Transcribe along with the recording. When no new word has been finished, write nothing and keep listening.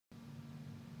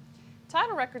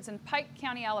Title records in Pike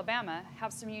County, Alabama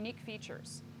have some unique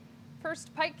features.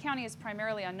 First, Pike County is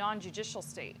primarily a non-judicial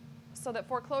state, so that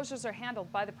foreclosures are handled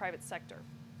by the private sector.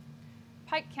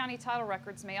 Pike County title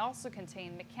records may also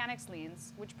contain mechanics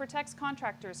liens, which protects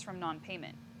contractors from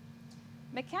non-payment.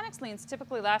 Mechanics liens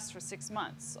typically last for 6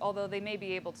 months, although they may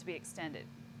be able to be extended.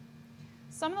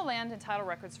 Some of the land and title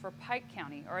records for Pike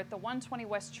County are at the 120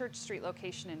 West Church Street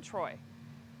location in Troy.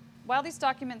 While these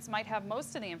documents might have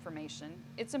most of the information,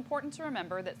 it's important to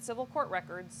remember that civil court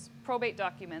records, probate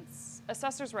documents,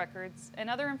 assessor's records,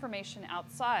 and other information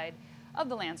outside of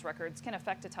the land's records can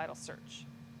affect a title search.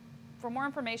 For more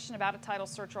information about a title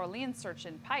search or a lien search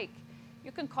in Pike,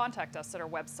 you can contact us at our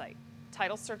website,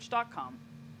 titlesearch.com,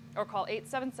 or call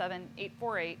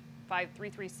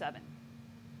 877-848-5337.